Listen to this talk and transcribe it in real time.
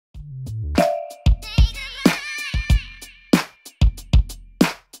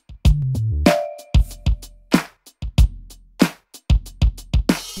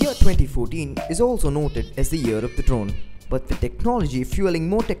year 2014 is also noted as the year of the drone. But with technology fueling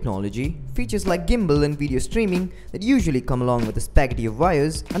more technology, features like gimbal and video streaming that usually come along with a spaghetti of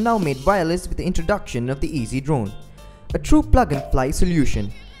wires are now made wireless with the introduction of the easydrone, a true plug-and-fly solution.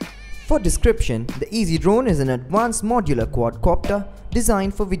 For description, the easydrone is an advanced modular quadcopter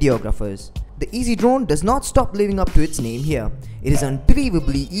designed for videographers. The easydrone does not stop living up to its name here. It is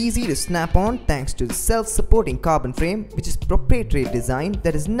unbelievably easy to snap on thanks to the self-supporting carbon frame, which is proprietary design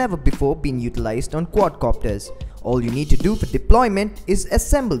that has never before been utilized on quadcopters. All you need to do for deployment is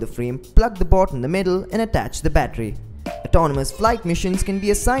assemble the frame, plug the bot in the middle and attach the battery. Autonomous flight missions can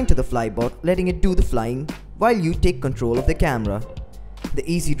be assigned to the flybot, letting it do the flying while you take control of the camera. The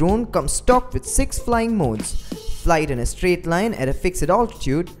easydrone comes stocked with 6 flying modes: flight in a straight line at a fixed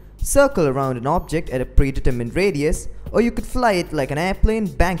altitude, circle around an object at a predetermined radius, or you could fly it like an airplane,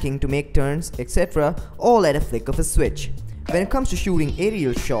 banking to make turns, etc., all at a flick of a switch. When it comes to shooting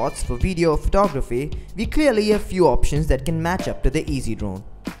aerial shots for video or photography, we clearly have few options that can match up to the easydrone.